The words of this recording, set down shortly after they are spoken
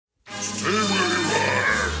Stay where you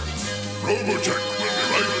are. ROBOTECH will be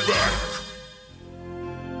right back.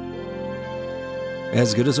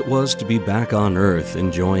 As good as it was to be back on Earth,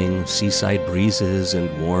 enjoying seaside breezes and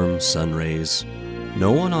warm sun rays,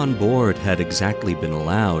 no one on board had exactly been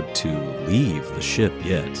allowed to leave the ship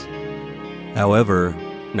yet. However,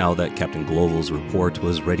 now that Captain Gloval's report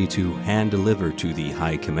was ready to hand-deliver to the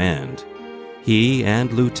High Command, he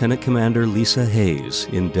and Lieutenant Commander Lisa Hayes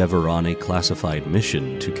endeavor on a classified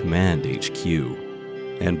mission to Command HQ,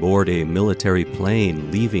 and board a military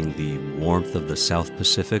plane leaving the warmth of the South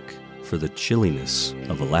Pacific for the chilliness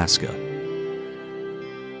of Alaska.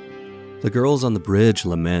 The girls on the bridge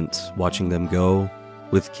lament watching them go,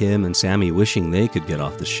 with Kim and Sammy wishing they could get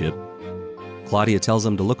off the ship. Claudia tells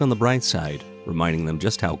them to look on the bright side, reminding them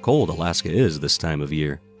just how cold Alaska is this time of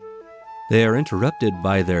year. They are interrupted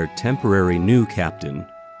by their temporary new captain,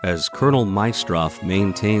 as Colonel Maestroff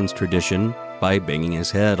maintains tradition by banging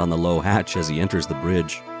his head on the low hatch as he enters the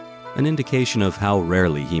bridge, an indication of how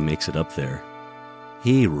rarely he makes it up there.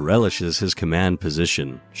 He relishes his command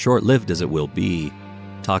position, short-lived as it will be,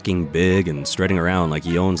 talking big and strutting around like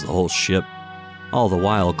he owns the whole ship, all the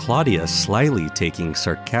while Claudia slyly taking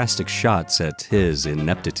sarcastic shots at his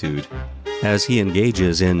ineptitude, as he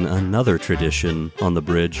engages in another tradition on the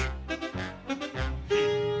bridge.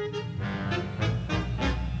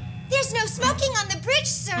 There's no smoking on the bridge,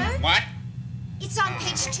 sir. What? It's on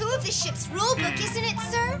page 2 of the ship's rulebook, isn't it,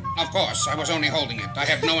 sir? Of course, I was only holding it. I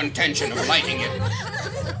have no intention of lighting it.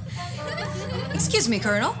 Excuse me,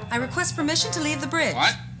 Colonel. I request permission to leave the bridge.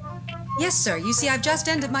 What? Yes, sir. You see, I've just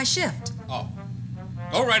ended my shift. Oh.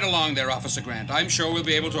 Go right along there, Officer Grant. I'm sure we'll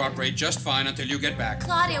be able to operate just fine until you get back.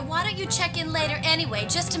 Claudia, why don't you check in later anyway,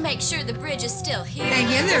 just to make sure the bridge is still here?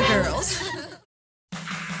 Hang in there, girls.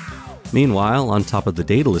 Meanwhile, on top of the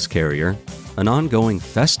Daedalus carrier, an ongoing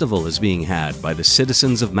festival is being had by the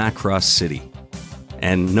citizens of Macross City.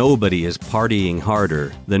 And nobody is partying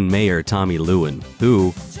harder than Mayor Tommy Lewin,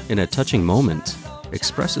 who, in a touching moment,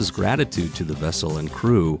 expresses gratitude to the vessel and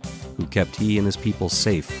crew who kept he and his people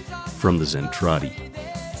safe from the ZENTRAEDI.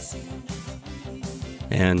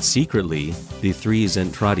 And secretly, the 3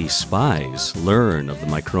 ZENTRAEDI spies learn of the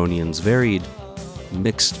Micronians' varied,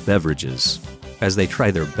 mixed beverages as they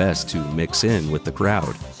try their best to mix in with the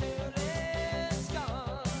crowd.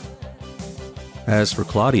 As for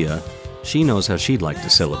Claudia, she knows how she'd like to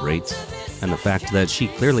celebrate, and the fact that she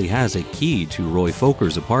clearly has a key to Roy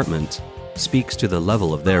Foker's apartment speaks to the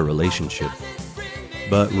level of their relationship.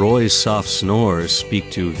 But Roy's soft snores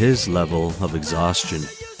speak to his level of exhaustion.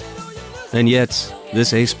 And yet,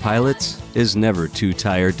 this ace pilot is never too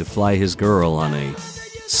tired to fly his girl on a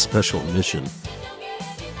special mission.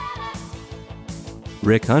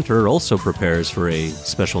 Rick Hunter also prepares for a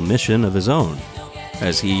special mission of his own,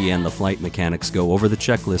 as he and the flight mechanics go over the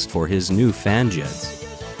checklist for his new fan jet.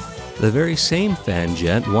 The very same fan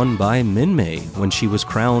jet won by Minmay when she was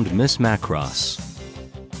crowned Miss Macross.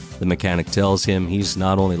 The mechanic tells him he's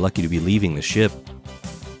not only lucky to be leaving the ship,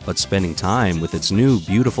 but spending time with its new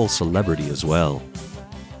beautiful celebrity as well.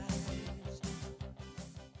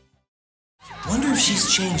 Wonder if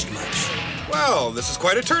she's changed much. Well, this is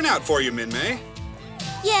quite a turnout for you, Minmay.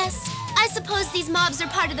 Yes, I suppose these mobs are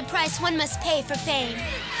part of the price one must pay for fame.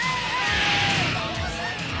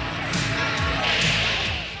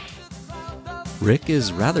 Rick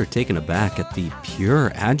is rather taken aback at the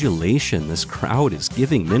pure adulation this crowd is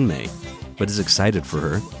giving Minmay, but is excited for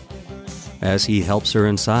her. As he helps her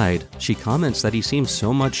inside, she comments that he seems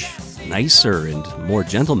so much nicer and more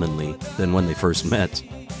gentlemanly than when they first met.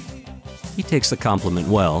 He takes the compliment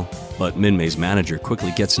well, but Minmay's manager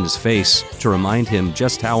quickly gets in his face to remind him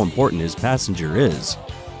just how important his passenger is.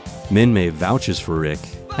 Minmay vouches for Rick.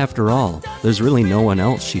 After all, there's really no one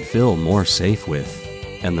else she'd feel more safe with.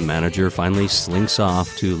 And the manager finally slinks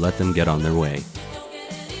off to let them get on their way.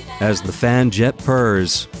 As the fan jet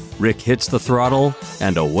purrs, Rick hits the throttle,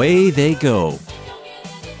 and away they go.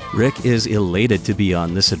 Rick is elated to be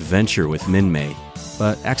on this adventure with Minmay,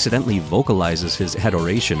 but accidentally vocalizes his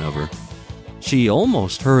adoration of her. She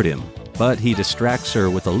almost heard him, but he distracts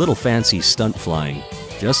her with a little fancy stunt flying,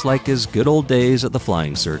 just like his good old days at the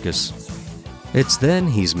flying circus. It's then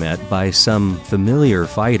he's met by some familiar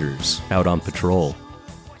fighters out on patrol.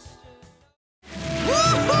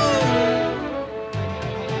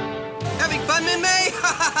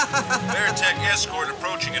 Veritech escort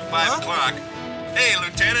approaching at 5 o'clock. Hey,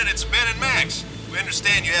 Lieutenant, it's Ben and Max. We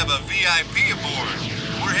understand you have a VIP aboard.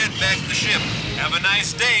 We're heading back to the ship. Have a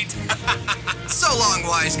nice date. So long,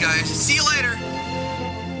 wise guys. See you later.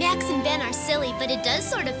 Max and Ben are silly, but it does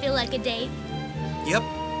sort of feel like a date. Yep.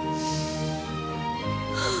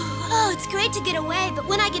 Oh, it's great to get away, but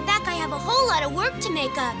when I get back, I lot of work to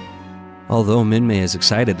make up. Although Minmay is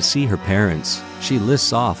excited to see her parents, she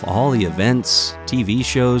lists off all the events, TV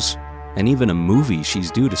shows, and even a movie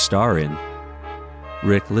she's due to star in.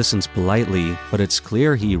 Rick listens politely, but it's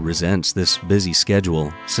clear he resents this busy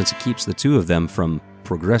schedule since it keeps the two of them from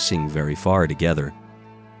progressing very far together.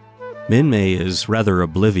 Minmay is rather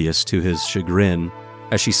oblivious to his chagrin,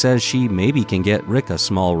 as she says she maybe can get Rick a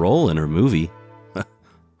small role in her movie.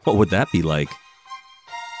 What would that be like?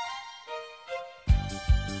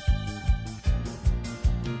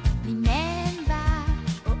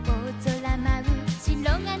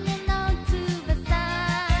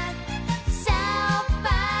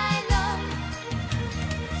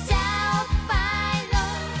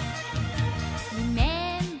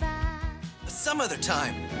 Some other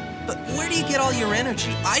time. But where do you get all your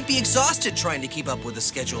energy? I'd be exhausted trying to keep up with a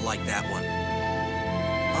schedule like that one.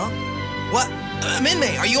 Huh? What?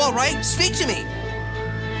 Minmay, are you all right? Speak to me.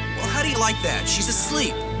 Well, how do you like that? She's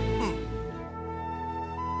asleep.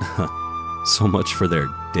 So much for their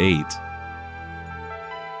date.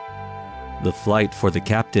 The flight for the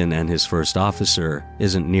captain and his first officer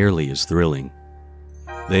isn't nearly as thrilling.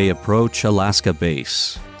 They approach Alaska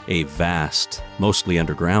Base, a vast, mostly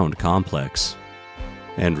underground complex,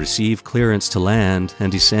 and receive clearance to land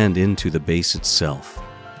and descend into the base itself.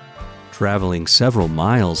 Traveling several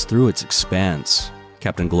miles through its expanse,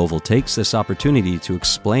 Captain Gloval takes this opportunity to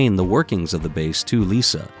explain the workings of the base to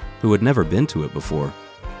Lisa, who had never been to it before.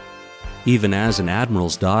 Even as an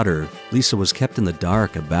admiral's daughter, Lisa was kept in the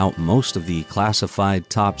dark about most of the classified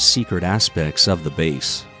top-secret aspects of the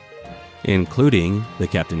base, including, the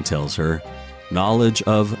captain tells her, knowledge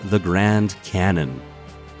of the Grand Cannon,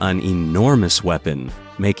 an enormous weapon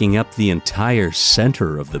making up the entire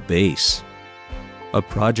center of the base. A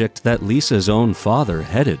project that Lisa's own father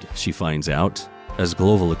headed, she finds out, as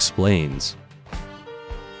Gloval explains.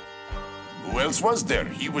 Who else was there?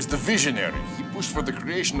 He was the visionary. He pushed for the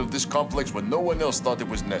creation of this complex when no one else thought it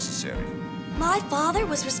was necessary. My father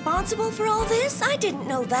was responsible for all this? I didn't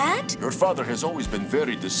know that. Your father has always been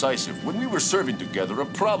very decisive. When we were serving together, a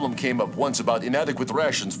problem came up once about inadequate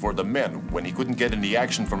rations for the men. When he couldn't get any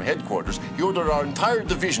action from headquarters, he ordered our entire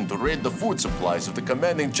division to raid the food supplies of the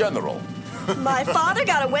commanding general. My father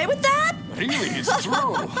got away with that? Really, it's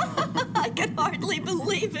true. I can hardly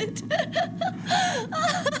believe it.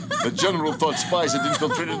 The general thought spies had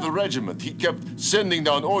infiltrated the regiment. He kept sending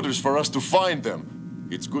down orders for us to find them.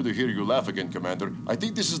 It's good to hear you laugh again, Commander. I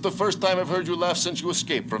think this is the first time I've heard you laugh since you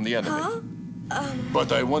escaped from the enemy. Huh?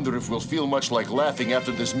 But I wonder if we'll feel much like laughing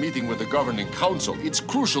after this meeting with the governing council. It's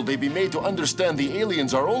crucial they be made to understand the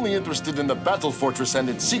aliens are only interested in the battle fortress and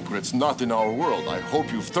its secrets, not in our world. I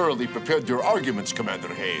hope you've thoroughly prepared your arguments,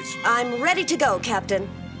 Commander Hayes. I'm ready to go, Captain.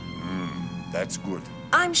 That's good.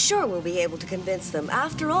 I'm sure we'll be able to convince them.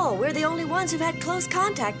 After all, we're the only ones who've had close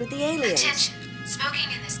contact with the aliens. Attention!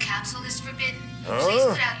 Smoking in this capsule is forbidden. Huh? Please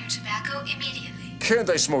put out your tobacco immediately. Can't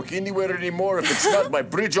I smoke anywhere anymore if it's not my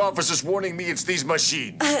bridge officers warning me it's these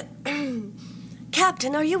machines?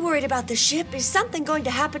 Captain, are you worried about the ship? Is something going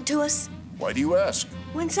to happen to us? Why do you ask?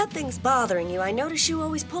 When something's bothering you, I notice you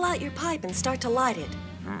always pull out your pipe and start to light it.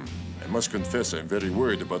 I must confess I'm very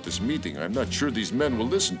worried about this meeting. I'm not sure these men will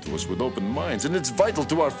listen to us with open minds, and it's vital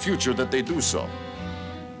to our future that they do so.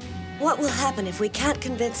 What will happen if we can't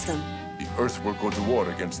convince them? The Earth will go to war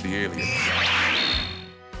against the aliens.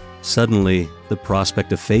 Suddenly, the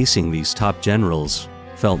prospect of facing these top generals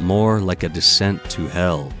felt more like a descent to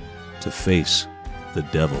hell, to face the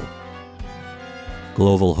devil.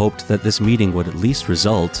 Gloval hoped that this meeting would at least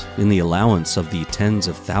result in the allowance of the tens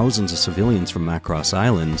of thousands of civilians from Macross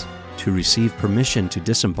Island to receive permission to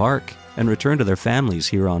disembark and return to their families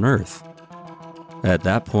here on Earth. At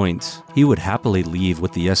that point, he would happily leave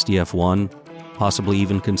with the SDF-1, possibly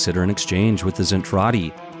even consider an exchange with the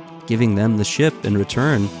ZENTRAEDI, giving them the ship in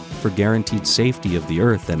return for guaranteed safety of the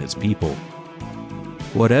Earth and its people.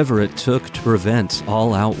 Whatever it took to prevent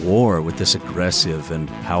all-out war with this aggressive and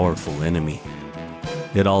powerful enemy.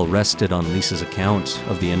 It all rested on Lisa's account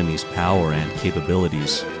of the enemy's power and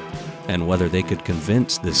capabilities, and whether they could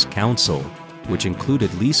convince this council, which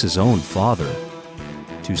included Lisa's own father,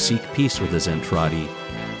 to seek peace with the ZENTRAEDI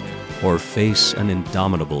or face an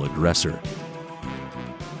indomitable aggressor.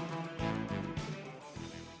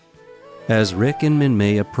 As Rick and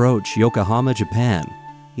Minmay approach Yokohama, Japan,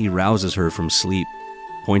 he rouses her from sleep,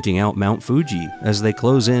 pointing out Mount Fuji as they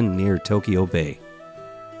close in near Tokyo Bay.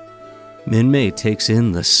 Minmay takes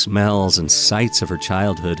in the smells and sights of her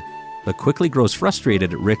childhood, but quickly grows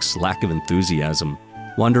frustrated at Rick's lack of enthusiasm,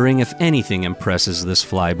 wondering if anything impresses this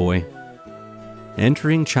flyboy.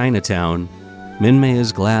 Entering Chinatown, Minmay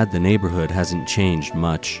is glad the neighborhood hasn't changed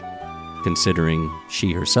much. considering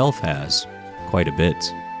she herself has quite a bit.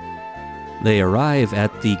 They arrive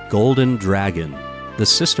at the Golden Dragon, the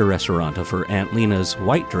sister restaurant of her Aunt Lena's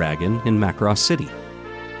White Dragon in Macross City.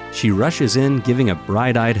 She rushes in, giving a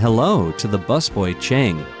bright-eyed hello to the busboy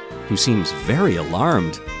Chang, who seems very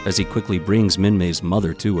alarmed as he quickly brings Minmay's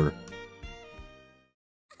mother to her.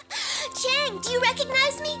 Chang, do you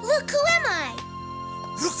recognize me? Look, who am I?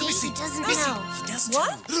 Look, See, let me see. he doesn't Let me see. know. He does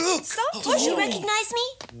What? too. Look. Stop Do you pushing me. recognize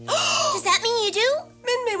me? Does that mean you do?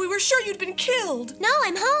 Minmay, we were sure you'd been killed. No,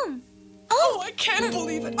 I'm home. Oh, I can't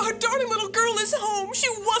believe it. Our darling little girl is home. She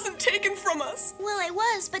wasn't taken from us. Well, I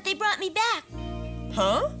was, but they brought me back.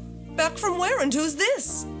 Huh? Back from where, and who's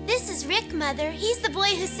this? This is Rick, Mother. He's the boy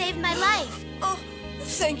who saved my life. Oh,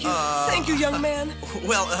 thank you. Thank you, young man.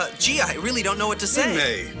 Well, gee, I really don't know what to say.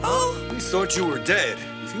 Minmay, Oh, we thought you were dead.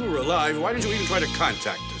 If you were alive, why didn't you even try to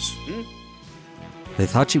contact us? They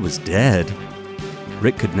thought she was dead.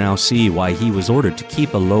 Rick could now see why he was ordered to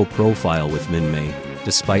keep a low profile with Minmay,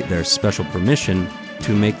 despite their special permission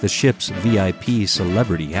to make the ship's VIP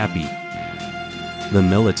celebrity happy. The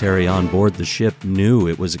military on board the ship knew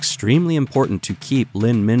it was extremely important to keep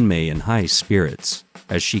Minmay in high spirits,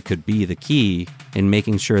 as she could be the key in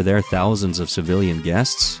making sure their thousands of civilian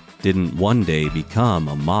guests didn't one day become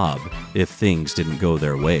a mob if things didn't go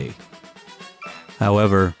their way.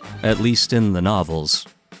 However, at least in the novels,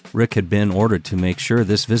 Rick had been ordered to make sure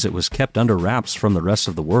this visit was kept under wraps from the rest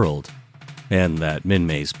of the world, and that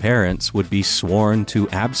Minmay's parents would be sworn to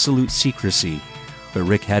absolute secrecy, but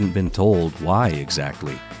Rick hadn't been told why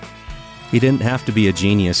exactly. He didn't have to be a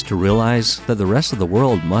genius to realize that the rest of the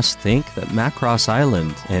world must think that Macross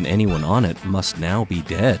Island and anyone on it must now be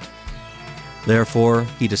dead. Therefore,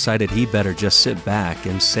 he decided he better just sit back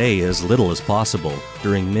and say as little as possible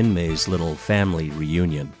during Minmay's little family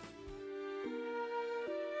reunion.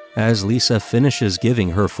 As Lisa finishes giving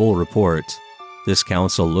her full report, this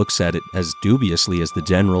council looks at it as dubiously as the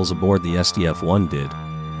generals aboard the SDF-1 did.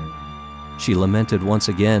 She lamented once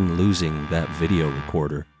again losing that video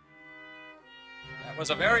recorder. That was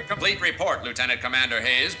a very complete report, Lieutenant Commander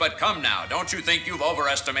Hayes, but come now, don't you think you've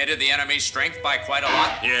overestimated the enemy's strength by quite a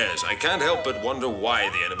lot? Yes, I can't help but wonder why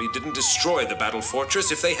the enemy didn't destroy the battle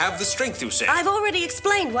fortress if they have the strength, you say. I've already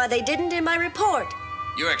explained why they didn't in my report.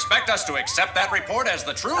 You expect us to accept that report as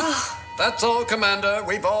the truth? That's all, Commander.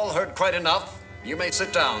 We've all heard quite enough. You may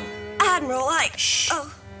sit down. Admiral,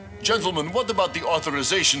 Oh. Gentlemen, what about the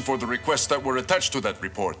authorization for the requests that were attached to that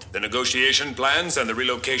report? The negotiation plans and the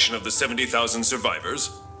relocation of the 70,000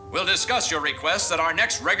 survivors? We'll discuss your requests at our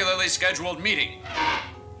next regularly scheduled meeting.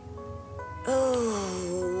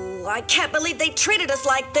 Oh, I can't believe they treated us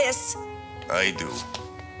like this. I do.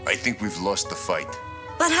 I think we've lost the fight.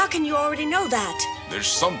 But how can you already know that? There's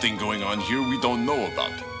something going on here we don't know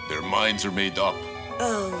about. Their minds are made up.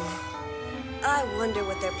 Oh, I wonder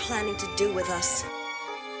what they're planning to do with us.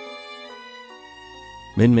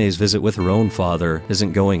 Minmay's visit with her own father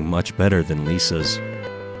isn't going much better than Lisa's.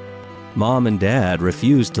 Mom and Dad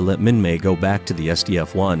refused to let Minmay go back to the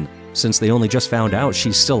SDF-1 since they only just found out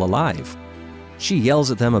she's still alive. She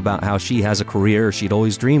yells at them about how she has a career she'd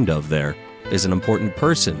always dreamed of there, is an important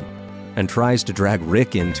person, and tries to drag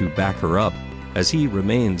Rick in to back her up, as he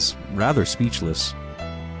remains rather speechless.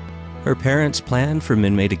 Her parents planned for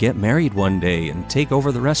Minmay to get married one day and take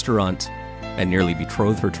over the restaurant, and nearly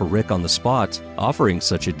betroth her to Rick on the spot, offering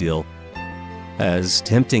such a deal. As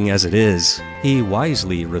tempting as it is, he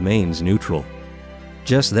wisely remains neutral.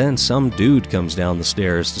 Just then, some dude comes down the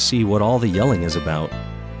stairs to see what all the yelling is about,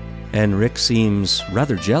 and Rick seems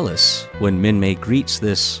rather jealous when Minmay greets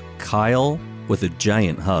this Kyle with a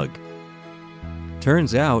giant hug.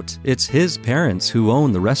 Turns out, it's his parents who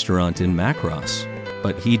own the restaurant in Macross,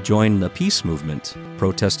 but he joined the peace movement,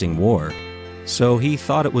 protesting war. So he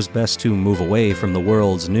thought it was best to move away from the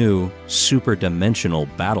world's new, super-dimensional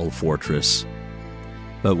battle fortress.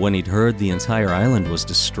 But when he'd heard the entire island was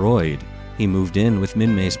destroyed, he moved in with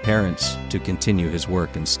Minmay's parents to continue his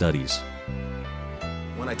work and studies.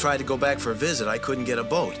 When I tried to go back for a visit, I couldn't get a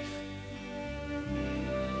boat.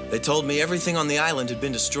 They told me everything on the island had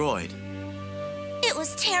been destroyed. It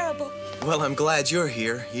was terrible. Well, I'm glad you're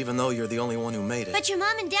here, even though you're the only one who made it. But your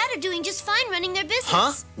mom and dad are doing just fine running their business.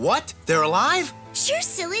 Huh? What? They're alive? Sure,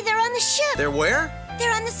 silly. They're on the ship. They're where?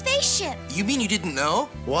 They're on the spaceship. You mean you didn't know?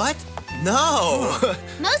 What? No!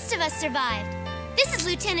 Most of us survived. This is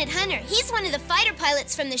Lieutenant Hunter. He's one of the fighter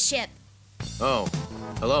pilots from the ship. Oh,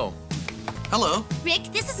 hello. Hello. Rick,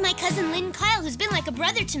 this is my cousin Lynn Kyle, who's been like a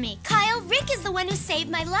brother to me. Kyle, Rick is the one who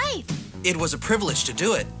saved my life. It was a privilege to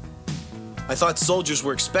do it. I thought soldiers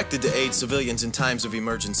were expected to aid civilians in times of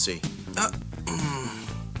emergency.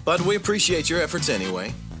 But we appreciate your efforts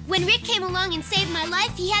anyway. When Rick came along and saved my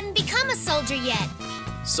life, he hadn't become a soldier yet.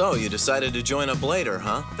 So, you decided to join up later,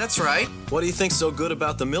 huh? That's right. What do you think's so good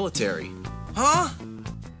about the military? Huh?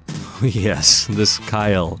 Yes, this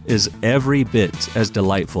Kyle is every bit as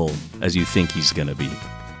delightful as you think he's gonna be.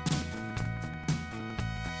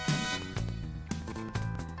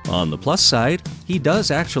 On the plus side, he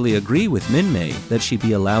does actually agree with Minmay that she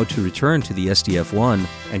be allowed to return to the SDF-1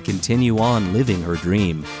 and continue on living her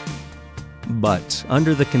dream. But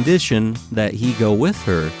under the condition that he go with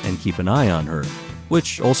her and keep an eye on her,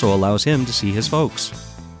 which also allows him to see his folks.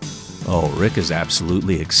 Oh, Rick is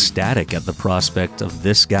absolutely ecstatic at the prospect of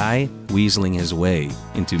this guy weaseling his way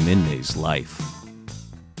into Minmay's life.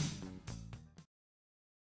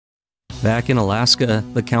 Back in Alaska,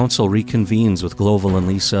 the council reconvenes with Gloval and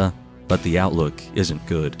Lisa, but the outlook isn't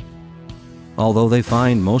good. Although they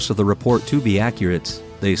find most of the report to be accurate,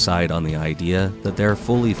 they side on the idea that their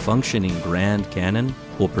fully functioning Grand Cannon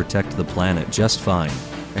will protect the planet just fine,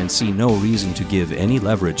 and see no reason to give any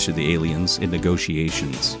leverage to the aliens in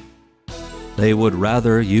negotiations. They would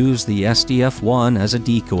rather use the SDF-1 as a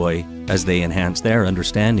decoy as they enhance their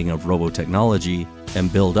understanding of robotechnology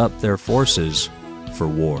and build up their forces for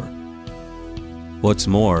war. What's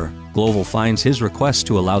more, Gloval finds his request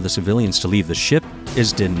to allow the civilians to leave the ship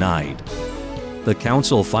is denied. The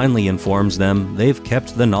Council finally informs them they've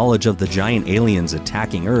kept the knowledge of the giant aliens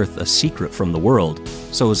attacking Earth a secret from the world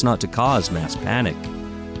so as not to cause mass panic.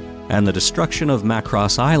 And the destruction of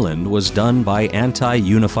Macross Island was done by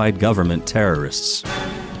anti-unified government terrorists.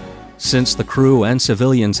 Since the crew and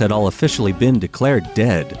civilians had all officially been declared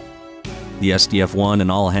dead, the SDF-1 and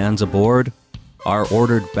all hands aboard are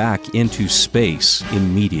ordered back into space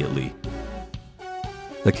immediately.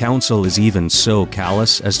 The Council is even so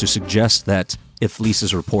callous as to suggest that if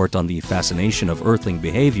Lisa's report on the fascination of Earthling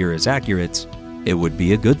behavior is accurate, it would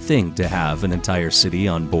be a good thing to have an entire city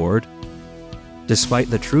on board. Despite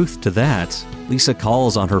the truth to that, Lisa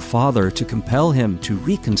calls on her father to compel him to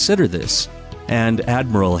reconsider this, and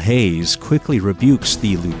Admiral Hayes quickly rebukes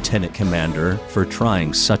the lieutenant commander for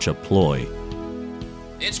trying such a ploy.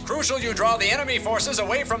 It's crucial you draw the enemy forces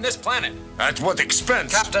away from this planet. At what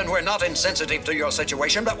expense? Captain, we're not insensitive to your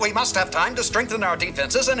situation, but we must have time to strengthen our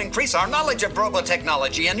defenses and increase our knowledge of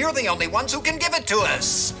robotechnology, and you're the only ones who can give it to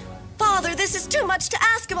us. Father, this is too much to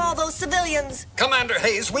ask of all those civilians. Commander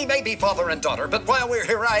Hayes, we may be father and daughter, but while we're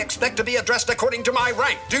here, I expect to be addressed according to my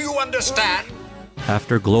rank. Do you understand?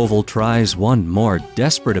 After Gloval tries one more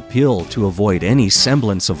desperate appeal to avoid any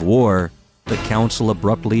semblance of war, the Council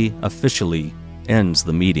abruptly, officially ends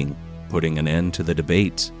the meeting, putting an end to the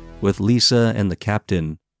debate, with Lisa and the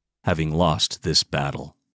captain having lost this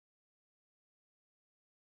battle.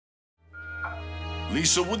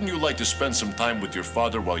 Lisa, wouldn't you like to spend some time with your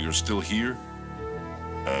father while you're still here?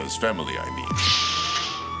 As family, I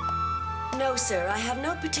mean. No, sir. I have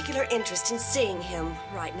no particular interest in seeing him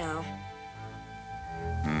right now.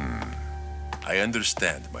 I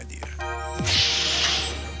understand, my dear.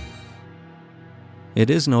 It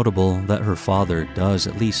is notable that her father does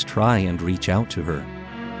at least try and reach out to her,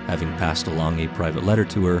 having passed along a private letter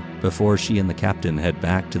to her before she and the captain head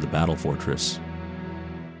back to the battle fortress.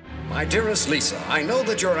 My dearest Lisa, I know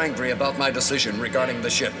that you're angry about my decision regarding the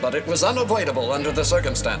ship, but it was unavoidable under the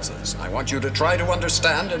circumstances. I want you to try to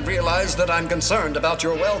understand and realize that I'm concerned about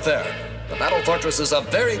your welfare. The battle fortress is a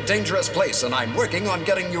very dangerous place, and I'm working on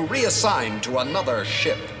getting you reassigned to another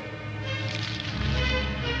ship.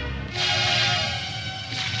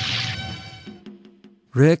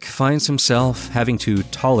 Rick finds himself having to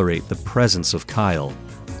tolerate the presence of Kyle,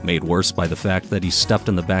 made worse by the fact that he's stuffed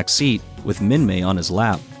in the back seat with Minmay on his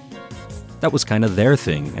lap. That was kind of their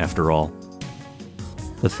thing, after all.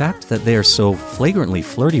 The fact that they are so flagrantly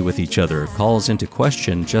flirty with each other calls into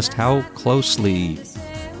question just how closely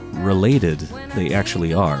related they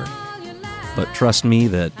actually are. But trust me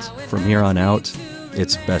that from here on out,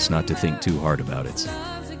 it's best not to think too hard about it.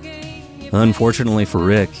 Unfortunately for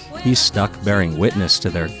Rick, he's stuck bearing witness to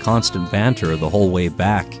their constant banter the whole way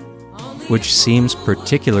back, which seems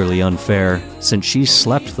particularly unfair since she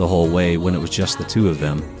slept the whole way when it was just the two of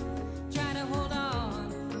them.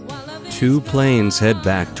 Two planes head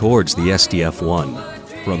back towards the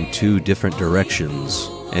SDF-1 from two different directions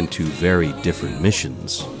and two very different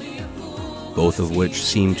missions, both of which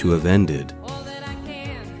seem to have ended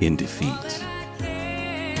in defeat.